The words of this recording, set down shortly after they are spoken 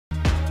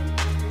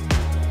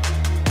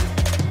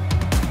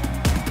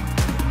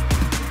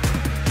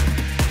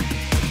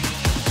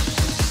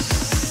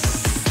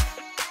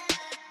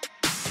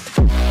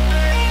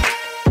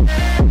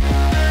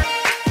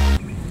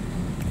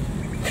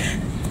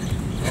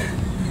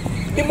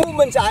The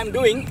movements I am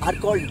doing are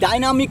called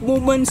dynamic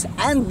movements,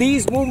 and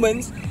these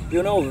movements,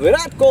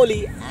 Virat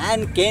Kohli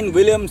and Kane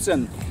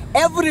Williamson,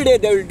 every day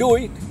they will do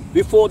it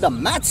before the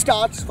match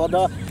starts for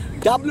the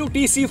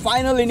WTC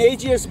final in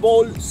AGS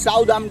Bowl,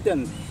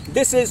 Southampton.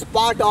 This is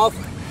part of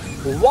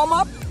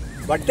warm-up,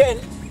 but then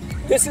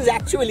this is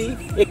actually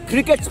a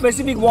cricket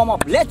specific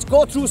warm-up. Let's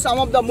go through some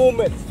of the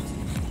movements.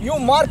 You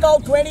mark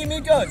out 20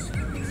 meters.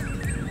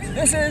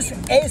 This is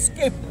a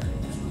skip,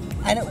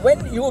 and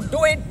when you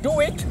do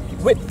it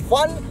with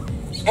fun,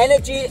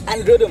 energy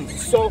and rhythm.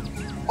 So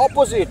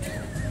opposite,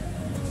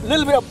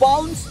 little bit of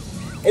bounce,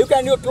 you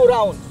can do 2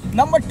 rounds.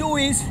 Number 2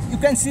 is, you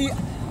can see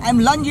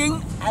I'm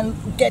lunging and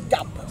get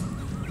up.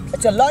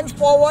 It's a lunge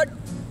forward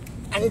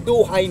and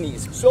do high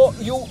knees. So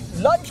you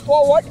lunge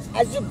forward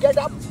as you get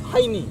up,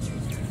 high knee.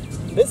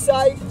 This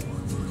side,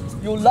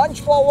 you lunge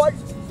forward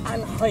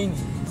and high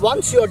knee.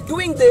 Once you're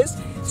doing this,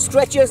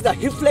 stretches the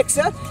hip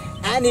flexor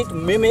and it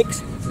mimics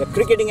the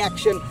cricketing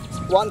action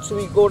once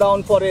we go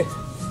down for a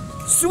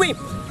sweep.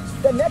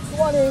 The next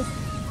one is,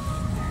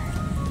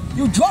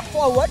 you drop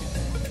forward,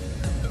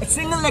 a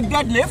single leg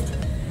deadlift,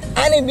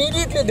 and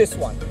immediately this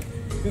one.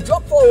 You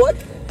drop forward,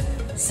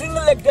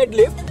 single leg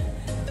deadlift,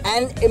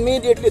 and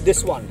immediately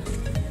this one.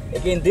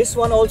 Again, this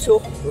one also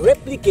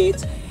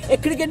replicates a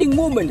cricketing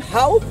movement.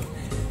 How?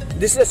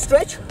 This is a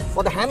stretch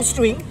for the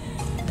hamstring,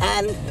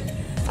 and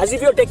as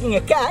if you're taking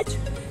a catch,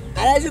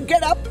 and as you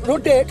get up,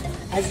 rotate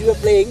as you're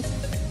playing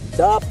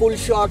the pull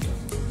shot.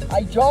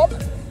 I jog,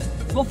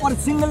 go for a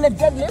single leg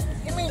deadlift,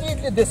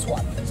 immediately this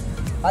one.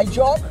 I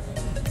jog,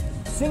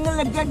 single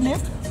leg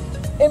deadlift,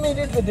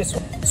 immediately this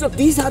one. So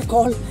these are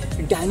called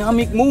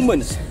dynamic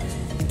movements.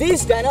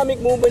 These dynamic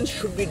movements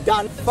should be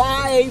done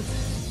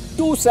 5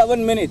 to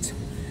 7 minutes.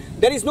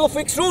 There is no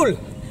fixed rule.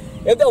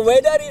 If the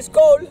weather is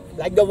cold,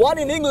 like the one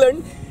in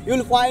England,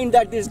 you'll find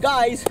that these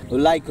guys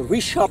like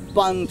Rishabh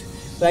Pant,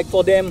 like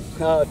for them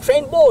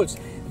trained bowls,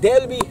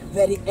 they'll be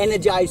very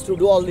energized to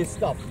do all this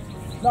stuff.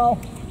 Now,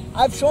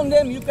 I've shown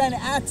them you can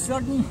add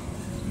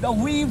the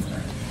weave,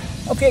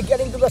 okay,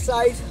 getting to the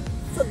sides.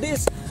 So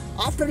this,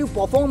 after you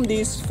perform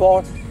this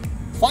for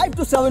 5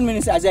 to 7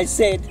 minutes, as I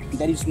said,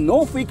 there is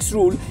no fixed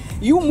rule.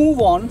 You move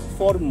on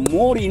for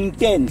more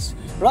intense,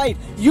 right?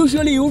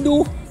 Usually you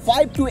do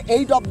 5 to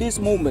 8 of these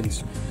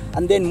movements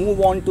and then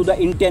move on to the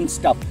intense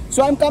stuff.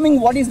 So I'm coming,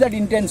 what is that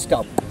intense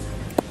stuff?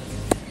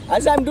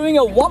 As I'm doing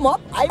a warm-up,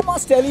 I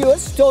must tell you a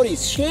story.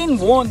 Shane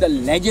Warne, the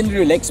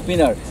legendary leg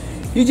spinner,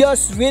 he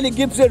just really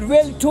gives a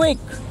real tweak.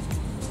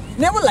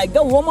 Never liked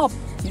the warm-up.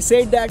 He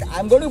said that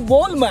I'm going to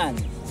bowl, man.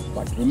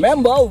 But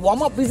remember,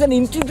 warm-up is an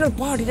integral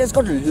part. It has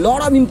got a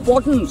lot of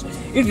importance.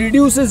 It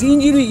reduces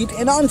injury, it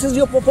enhances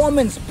your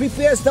performance,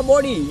 prepares the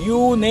body,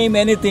 you name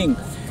anything.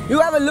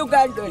 You have a look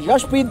at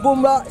Jasprit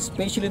Bumrah,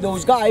 especially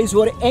those guys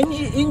who are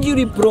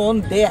injury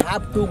prone, they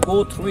have to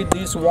go through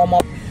this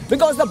warm-up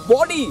because the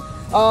body,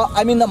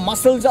 the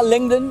muscles are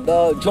lengthened,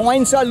 the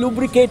joints are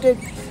lubricated.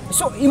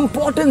 So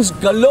importance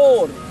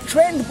galore.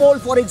 Trent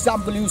Bolt, for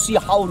example, you see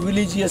how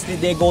religiously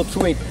they go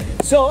through it.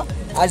 So,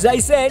 as I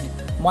said,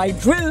 my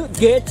drill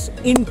gets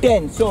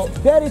intense. So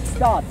there it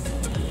starts.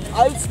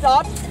 I'll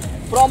start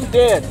from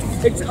there.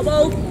 It's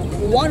about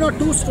 1 or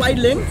 2 stride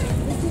length.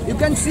 You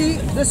can see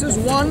this is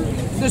 1,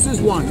 this is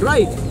 1,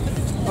 right?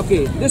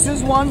 Okay, this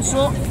is 1.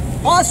 So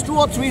first 2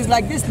 or 3 is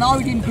like this. Now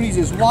it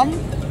increases 1,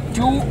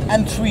 2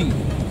 and 3.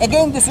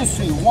 Again this is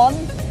 3.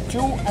 1, 2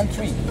 and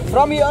 3.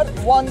 From here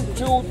 1,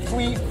 2,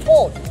 3,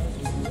 4.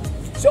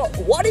 So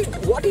what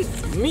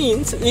it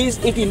means is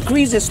it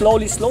increases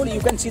slowly. You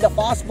can see the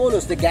fast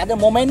bowlers, they gather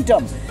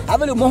momentum.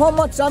 Have a look,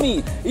 Mohammad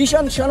Sami,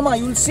 Ishan Sharma,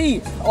 you'll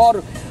see,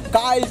 or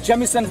Kyle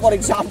Jamieson, for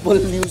example,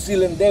 New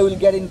Zealand, they will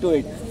get into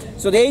it.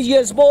 So the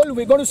AGS Bowl,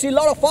 we're going to see a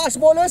lot of fast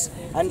bowlers,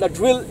 and the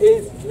drill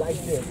is like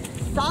this.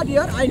 Start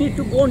here, I need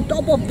to go on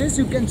top of this.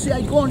 You can see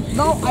I go on,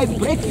 now I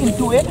break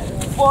into it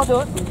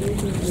further.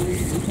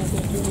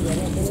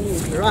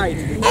 Right,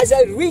 as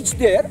I reach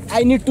there,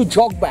 I need to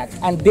jog back,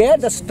 and there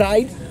the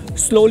stride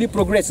slowly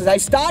progresses. I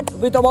start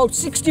with about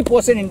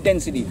 60%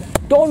 intensity.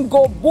 Don't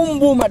go boom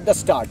boom at the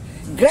start.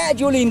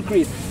 Gradually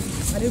increase.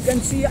 And you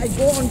can see I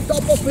go on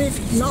top of it.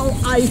 Now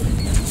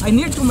I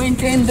need to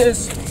maintain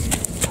this,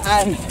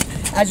 and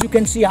as you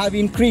can see I've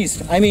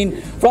increased.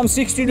 From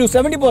 60 to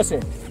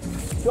 70%.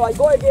 So I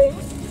go again.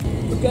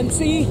 You can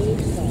see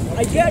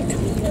I get.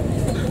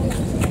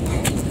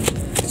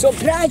 So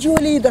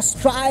gradually the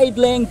stride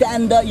length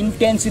and the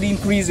intensity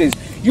increases.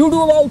 You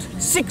do about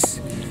 6.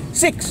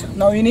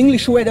 Now in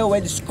English weather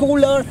where it's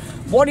cooler,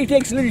 body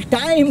takes a little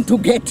time to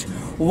get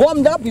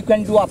warmed up, you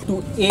can do up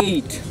to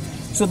 8.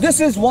 So this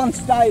is one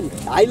style.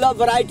 I love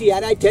variety,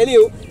 and I tell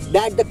you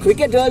that the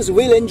cricketers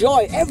will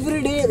enjoy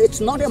every day.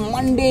 It's not a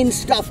mundane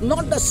stuff,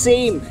 not the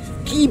same.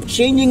 Keep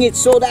changing it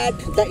so that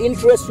the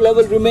interest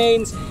level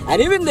remains.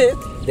 And even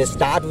if they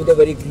start with a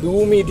very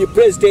gloomy,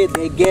 depressed day,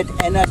 they get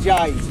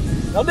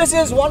energized. Now this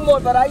is one more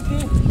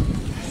variety.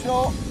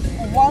 So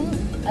 1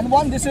 and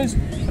 1, this is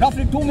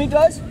roughly 2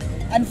 meters.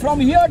 And from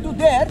here to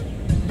there,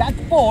 that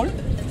pole,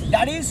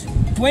 that is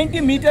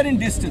 20 meters in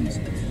distance.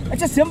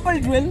 It's a simple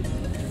drill.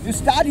 You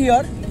start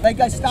here, like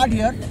I start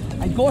here,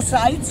 I go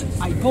sides,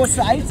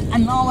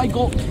 and now I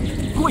go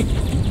quick.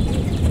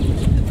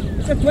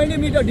 It's a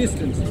 20-meter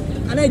distance,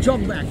 and I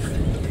jog back.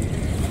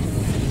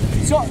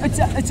 So it's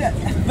a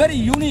very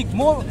unique,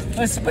 more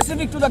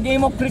specific to the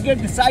game of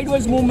cricket, the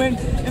sideways movement.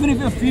 Even if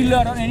you're a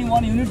fielder or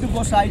anyone, you need to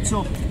go side.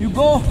 So you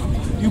go,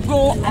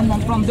 and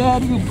then from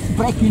there you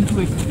break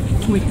into a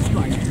quick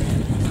strike.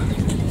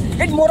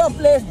 It more or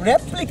less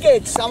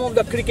replicates some of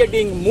the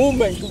cricketing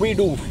movement we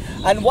do.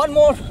 And one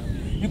more,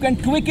 you can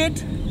tweak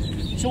it.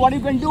 So what you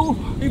can do,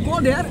 you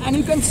go there and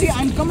you can see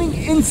I'm coming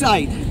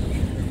inside.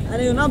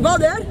 And you now go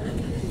there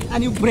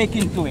and you break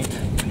into it.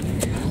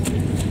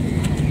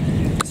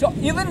 So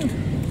even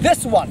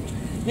this one,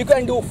 you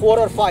can do 4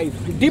 or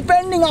 5,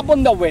 depending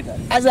upon the weather.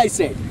 As I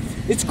said,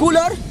 it's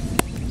cooler,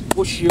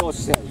 push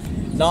yourself.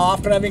 Now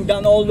after having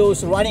done all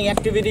those running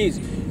activities,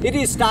 it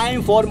is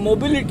time for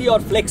mobility or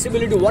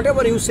flexibility,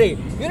 whatever you say.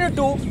 You need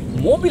to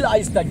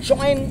mobilize the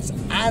joints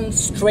and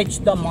stretch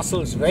the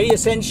muscles. Very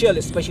essential,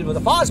 especially for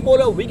the fast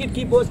bowler, wicket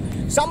keepers.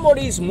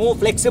 Somebody is more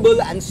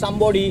flexible and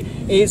somebody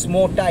is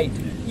more tight.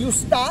 You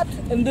start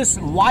in this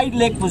wide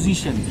leg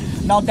position.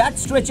 Now that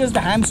stretches the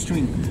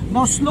hamstring.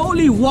 Now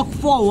slowly walk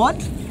forward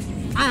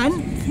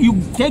and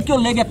you take your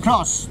leg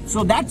across.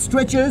 So that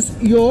stretches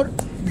your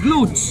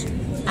glutes.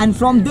 And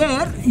from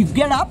there you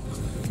get up,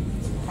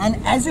 and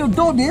as you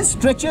do this,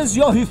 stretches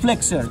your hip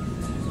flexor.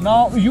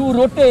 Now you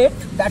rotate,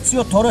 that's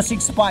your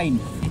thoracic spine.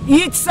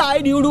 Each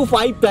side you do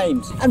 5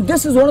 times. And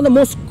this is one of the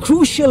most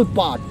crucial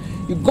part.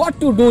 You got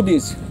to do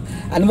this.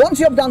 And once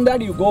you have done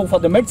that, you go for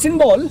the medicine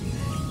ball.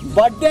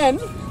 But then,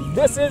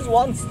 this is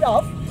one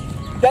stuff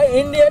the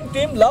Indian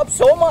team loves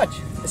so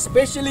much.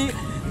 Especially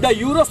the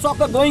Euro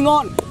soccer going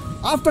on.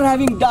 After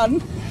having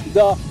done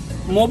the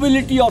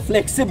mobility or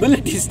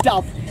flexibility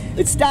stuff,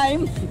 it's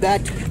time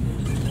that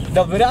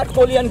the Virat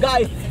Kohli and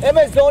guy,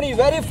 MS Dhoni,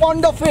 very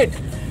fond of it.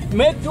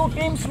 Make 2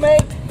 teams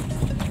mate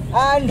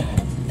and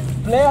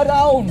play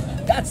around.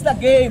 That's the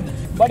game.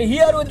 But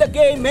here with the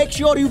game, make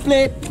sure you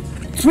play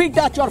 3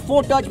 touch or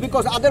 4 touch,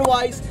 because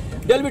otherwise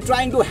they'll be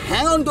trying to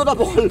hang on to the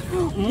ball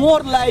more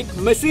like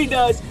Messi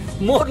does,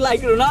 more like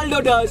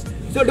Ronaldo does.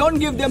 So don't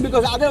give them,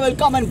 because other will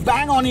come and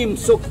bang on him.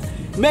 So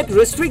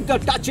restrict the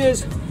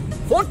touches,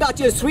 4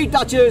 touches, 3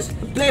 touches,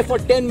 play for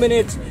 10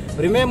 minutes.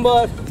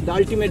 Remember, the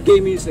ultimate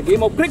game is a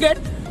game of cricket.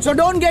 So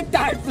don't get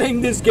tired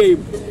playing this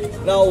game.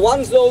 Now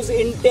once those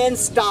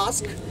intense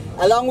tasks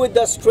along with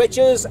the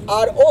stretches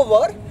are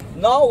over,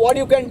 now what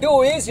you can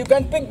do is you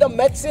can pick the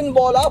medicine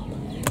ball up,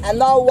 and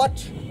now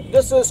what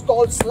this is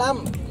called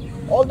slam.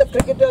 All the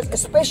cricketers,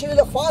 especially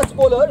the fast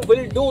bowler,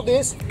 will do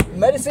this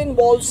medicine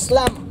ball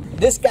slam.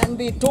 This can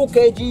be 2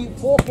 kg,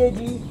 4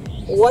 kg,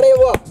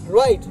 whatever,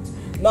 right?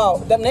 Now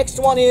the next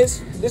one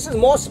is, this is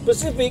more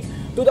specific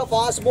to the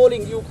fast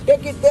bowling. You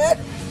take it there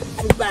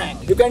and bang.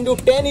 You can do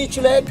 10 each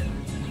leg.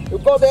 You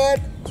go there,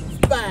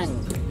 bang.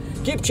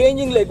 Keep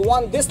changing leg.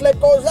 One, this leg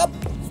goes up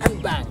and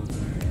bang.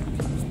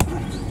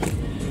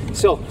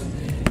 So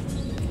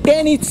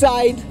 10 each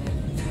side.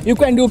 You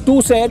can do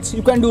 2 sets,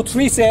 you can do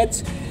 3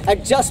 sets.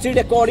 Adjust it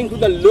according to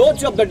the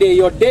loads of the day,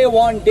 your day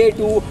 1, day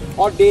 2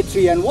 or day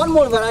 3. And one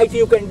more variety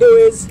you can do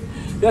is,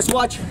 just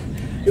watch,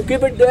 you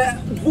keep it there,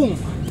 boom.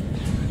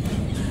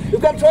 You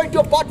can throw it to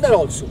your partner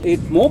also. It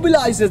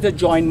mobilizes the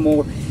joint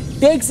more,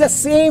 takes the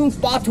same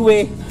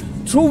pathway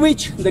through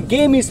which the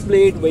game is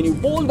played. When you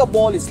bowl the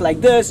ball, it's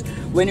like this.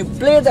 When you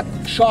play the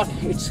shot,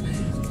 it's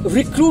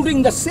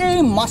recruiting the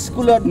same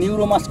muscular,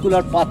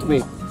 neuromuscular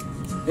pathway.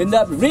 In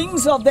the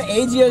rings of the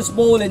Ageas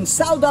Bowl in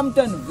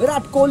Southampton,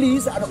 Virat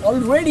Kohlis are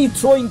already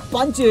throwing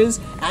punches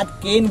at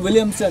Kane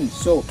Williamson.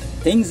 So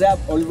things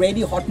have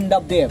already hottened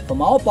up there. From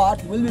our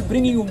part, we'll be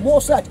bringing you more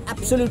such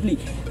absolutely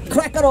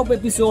cracker of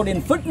episode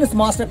in Fitness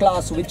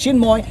Masterclass with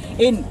Chinmoy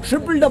in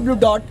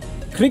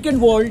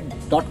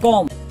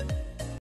www.cricketworld.com.